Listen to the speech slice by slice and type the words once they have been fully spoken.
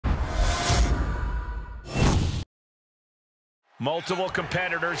Multiple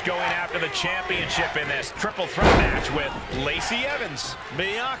competitors going after the championship in this triple threat match with Lacey Evans,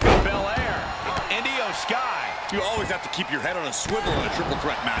 Bianca Belair, and Io Sky. You always have to keep your head on a swivel in a triple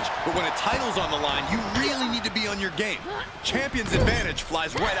threat match, but when a title's on the line, you really need to be on your game. Champion's advantage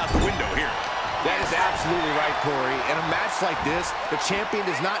flies right out the window here. That is absolutely right, Corey. In a match like this, the champion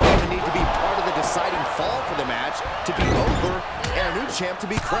does not even need to be part of the deciding fall for the match to be over and a new champ to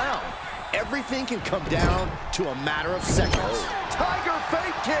be crowned. Everything can come down to a matter of seconds. Tiger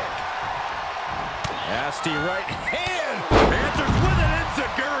fake kick. Nasty right hand. Answers with an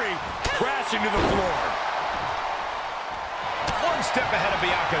enziguri. Crashing to the floor. One step ahead of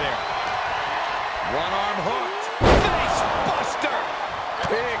Bianca there. One arm hooked. Face buster.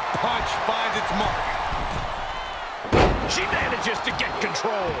 Big punch finds its mark. She manages to get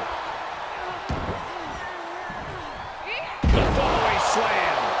control. The fallaway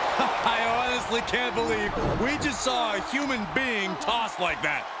slam. I honestly can't believe we just saw a human being tossed like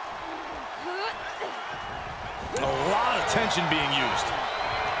that. A lot of tension being used.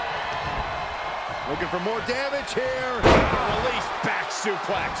 Looking for more damage here. Release back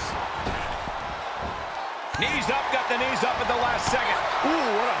suplex. Knees up, got the knees up at the last second. Ooh,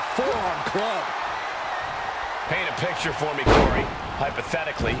 what a forearm club. Paint a picture for me, Corey.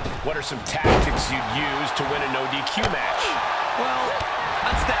 Hypothetically, what are some tactics you'd use to win a no DQ match? Well,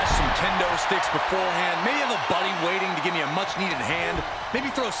 I'd stash some kendo sticks beforehand. Maybe have a buddy waiting to give me a much-needed hand.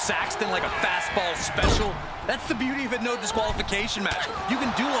 Maybe throw Saxton like a fastball special. That's the beauty of a no disqualification match. You can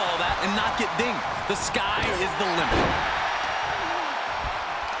do all that and not get dinged. The sky is the limit.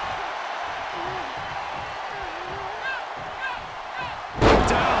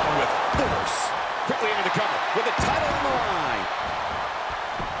 Down with force. Quickly into the cover with the title on the line.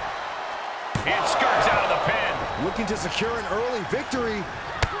 And skirts out of the pin. Looking to secure an early victory.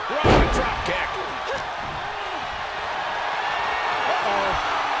 Rolling drop kick. Uh-oh.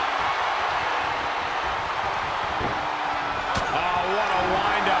 Oh, what a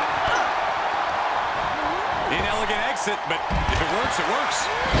wind-up. Inelegant exit, but if it works, it works.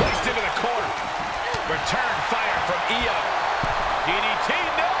 Placed into the corner. Return fire from Io. DDT,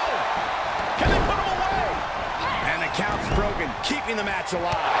 no! Can they put him away? And the count's broken, keeping the match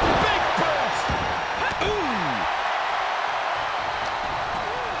alive. Big boot! Ooh!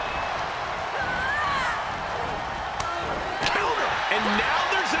 Counter! And now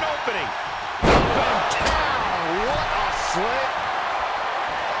there's an opening. Up and down. What a slit.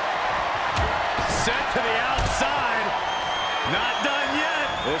 Set to the outside. Not done yet.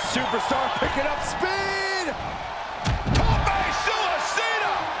 This superstar picking up speed.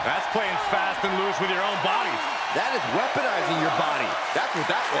 That's playing fast and loose with your own body. That is weaponizing your body. That's what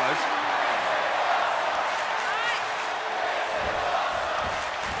that was.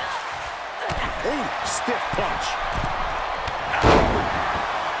 Ooh, stiff punch.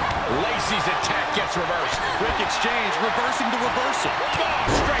 Lacey's attack gets reversed. Quick exchange, reversing the reversal. Oh,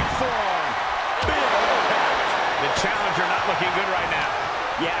 straight forearm. Big impact. The challenger not looking good right now.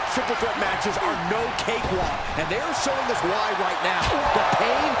 Yeah, triple threat matches are no cakewalk, and they are showing us why right now. The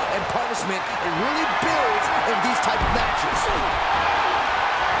pain and punishment, it really builds in these type of matches.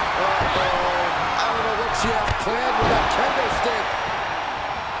 I don't know what she has planned with that kendo stick.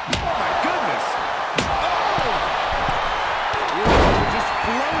 Oh, my goodness. Oh! Just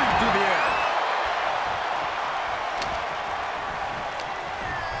floating through the air.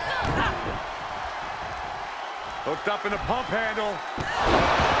 Hooked up in the pump handle.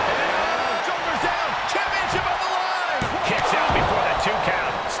 Shoulders down. Championship on the line. Kicks out before the 2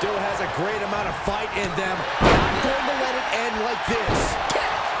 count. Still has a great amount of fight in them. Not going to let it end like this. Kick.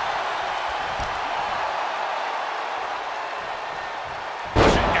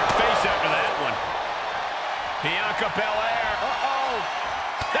 Shooting your face after that one. Bianca Belair. Uh-oh.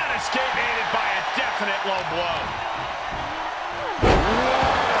 That escape aided by a definite low blow.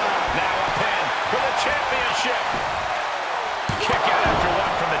 Now a pin for the championship. Kick out after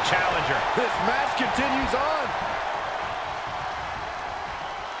one from the challenger. This match continues on.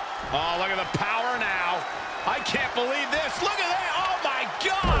 Oh, look at the power now. I can't believe this. Look at that. Oh, my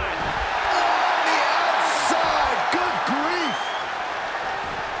God. On the outside. Good grief.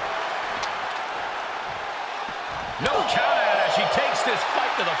 No count out as she takes this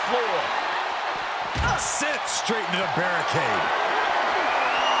fight to the floor. Sent straight into the barricade.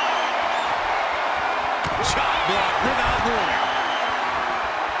 Chop block without warning.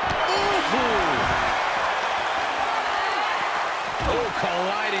 Oh,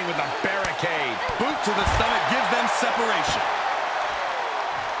 colliding with the barricade. Boot to the stomach gives them separation.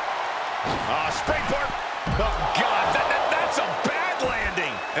 Springboard. Oh, God, that's a bad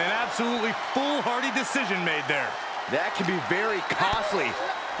landing. An absolutely foolhardy decision made there. That can be very costly.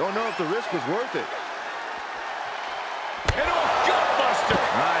 Don't know if the risk was worth it. Into a gut buster.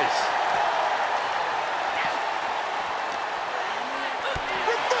 Nice.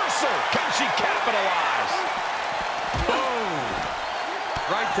 Reversal. Can she capitalize? Boom.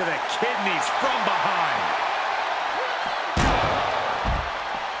 Right to the kidneys from behind.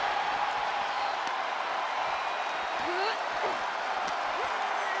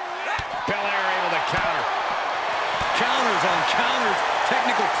 Belair able to counter. Counters on counters.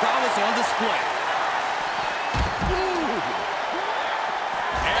 Technical prowess on display. Ooh.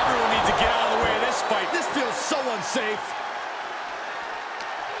 Everyone needs to get out of the way of this fight. This feels so unsafe.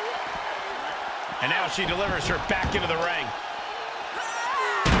 And now she delivers her back into the ring.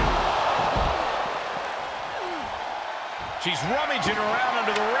 She's rummaging around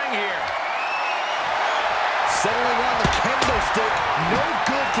under the ring here. Settling on the kendo stick. No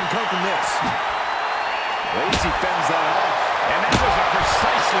good can come from this. Lacey fends that off. And that was a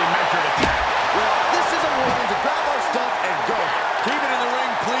precisely measured attack. Well, this is a warning to grab our stuff and go. Keep it in the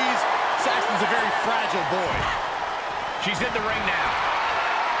ring, please. Saxton's a very fragile boy. She's in the ring now.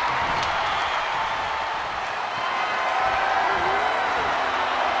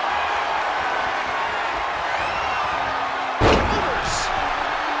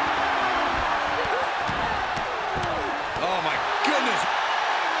 Oh, my goodness.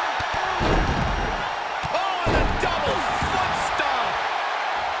 Oh, and the double foot stomp.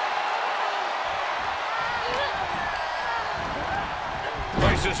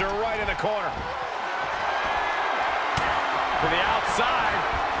 Places her right in the corner. To the outside.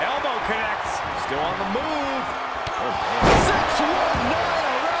 Elbow connects. Still on the move. 619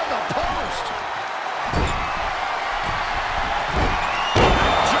 around the post.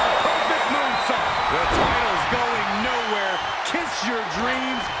 Perfect moonsault. The title's going nowhere. Kiss your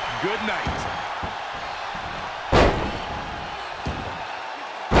dreams. Good night.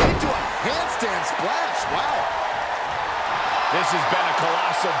 Into a handstand splash. Wow. This has been a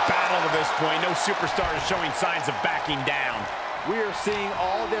colossal battle to this point. No superstar is showing signs of backing down. We are seeing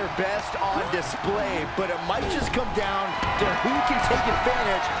all their best on display, but it might just come down to who can take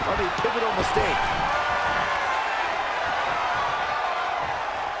advantage of a pivotal mistake.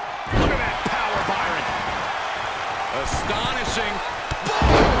 Look at that power, Byron. Astonishing.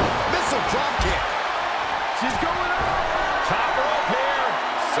 Boom! Missile drop kick. She's going up. Top rope here.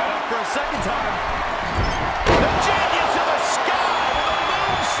 Set up for a second time. The genius of the sky with a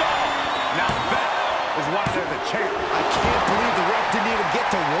moonsault. Now that is why they're the champ. I can't believe the ref didn't even get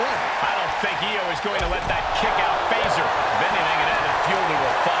to one. I don't think Io is going to let that kick out phase her. If anything, it added fuel to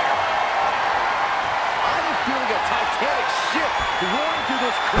her fire. I'm feeling a Titanic ship roaring through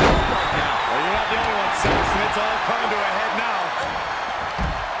this crowd right now. Well, you're not the only one, Saxton. It's all coming to a head now.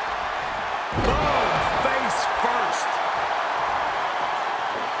 Boom! Face first.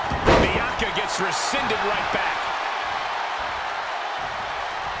 Bianca gets rescinded right back.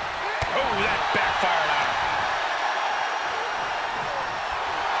 Oh, that backfired on her.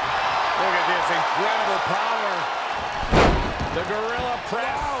 Look at this incredible power. The gorilla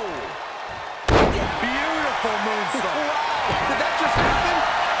press. Beautiful moonsault. Wow! Did that just happen?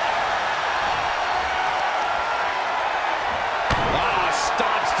 Wow,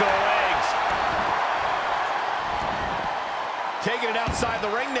 stomps to the legs. Taking it outside the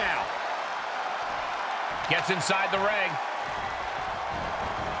ring now. Gets inside the ring.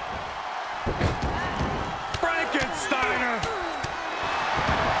 Frankensteiner.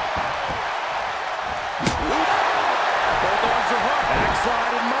 Both arms are hooked.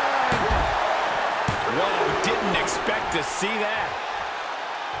 Backslide in mind. Whoa, didn't expect to see that.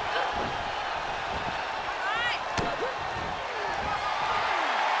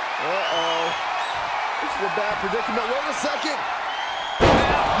 Uh-oh. This is a bad predicament. Wait a second.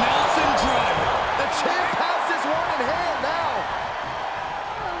 Nelson driver. The champ has this one in hand now.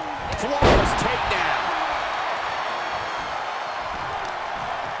 Flawless takedown.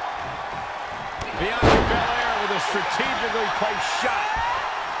 Bianca Belair with a strategically placed shot.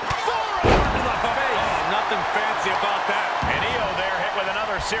 Forearm to the face. Oh, nothing fancy about that. And Io there hit with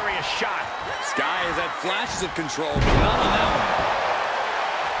another serious shot. Sky has had flashes of control, but not on that one.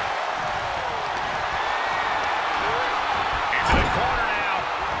 Into the corner now.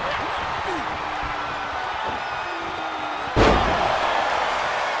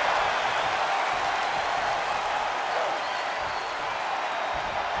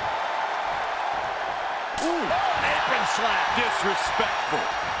 Apron slap. Disrespectful.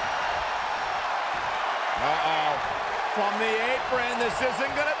 Uh-oh. From the apron, this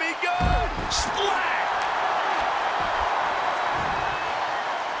isn't going to be good. Splat!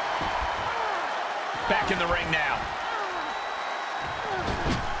 Back in the ring now.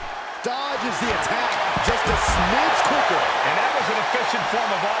 Dodges the attack just a smidge quicker. And that was an efficient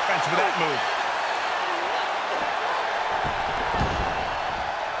form of offense with that move.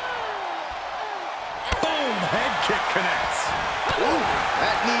 Boom! Head kick connects. Ooh,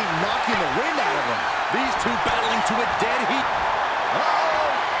 that knee knocking the wind out of him. These two battling to a dead heat. Uh-oh.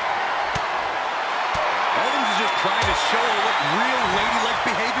 Owens is just trying to show her what real ladylike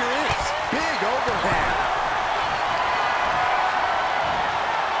behavior is. Big overhand.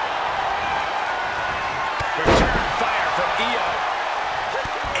 Return fire from Io.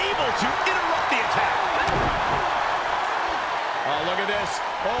 Able to interrupt the attack. Oh, look at this.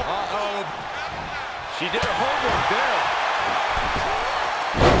 Oh, uh-oh. She did her homework there.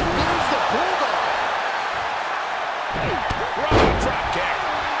 There's the bulldog. Running drop kick.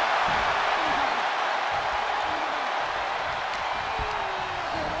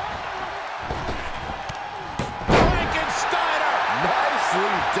 Frankensteiner.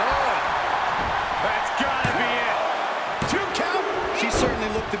 Nicely done. That's gotta be it. 2 count. She certainly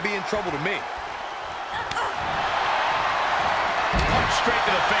looked to be in trouble to me. Punch straight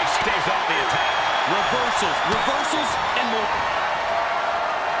to the face, stays off the attack. Reversals, reversals, and more.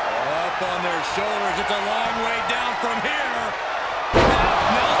 Up on their shoulders. It's a long way down from here.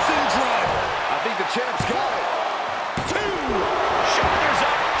 Nelson driver. I think the champ's got it. 2. Shoulders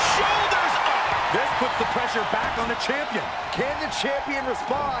up. Shoulders up. This puts the pressure back on the champion. Can the champion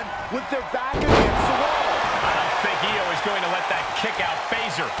respond with their back against the wall? I don't think Io is going to let that kick out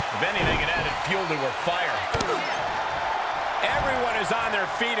phase her. If anything, it added fuel to her fire. Everyone is on their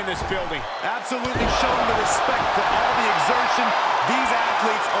feet in this building. Absolutely showing the respect for all the exertion these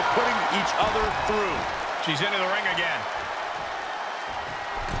athletes are putting each other through. She's into the ring again.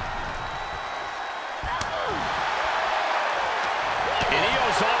 And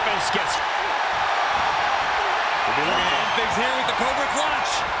Io's offense gets... We'll be looking at things here with the Cobra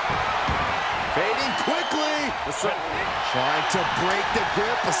Clutch. Fading quickly. Trying to break the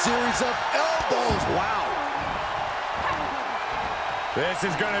grip. A series of elbows. Wow. This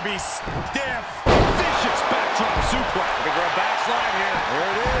is going to be stiff. Vicious backdrop suplex. Looking for a backslide here. There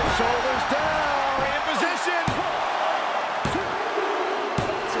it is. Shoulders down. in position.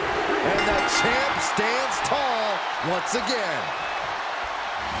 And the champ stands tall once again.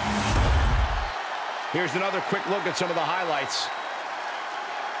 Here's another quick look at some of the highlights.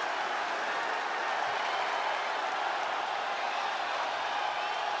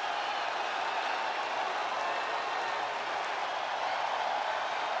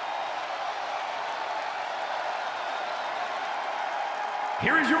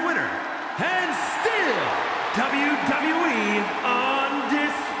 Here is your winner, and still WWE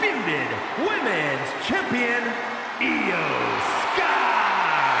Undisputed Women's Champion, Io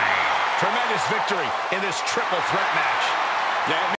Sky. Tremendous victory in this triple threat match. Yeah.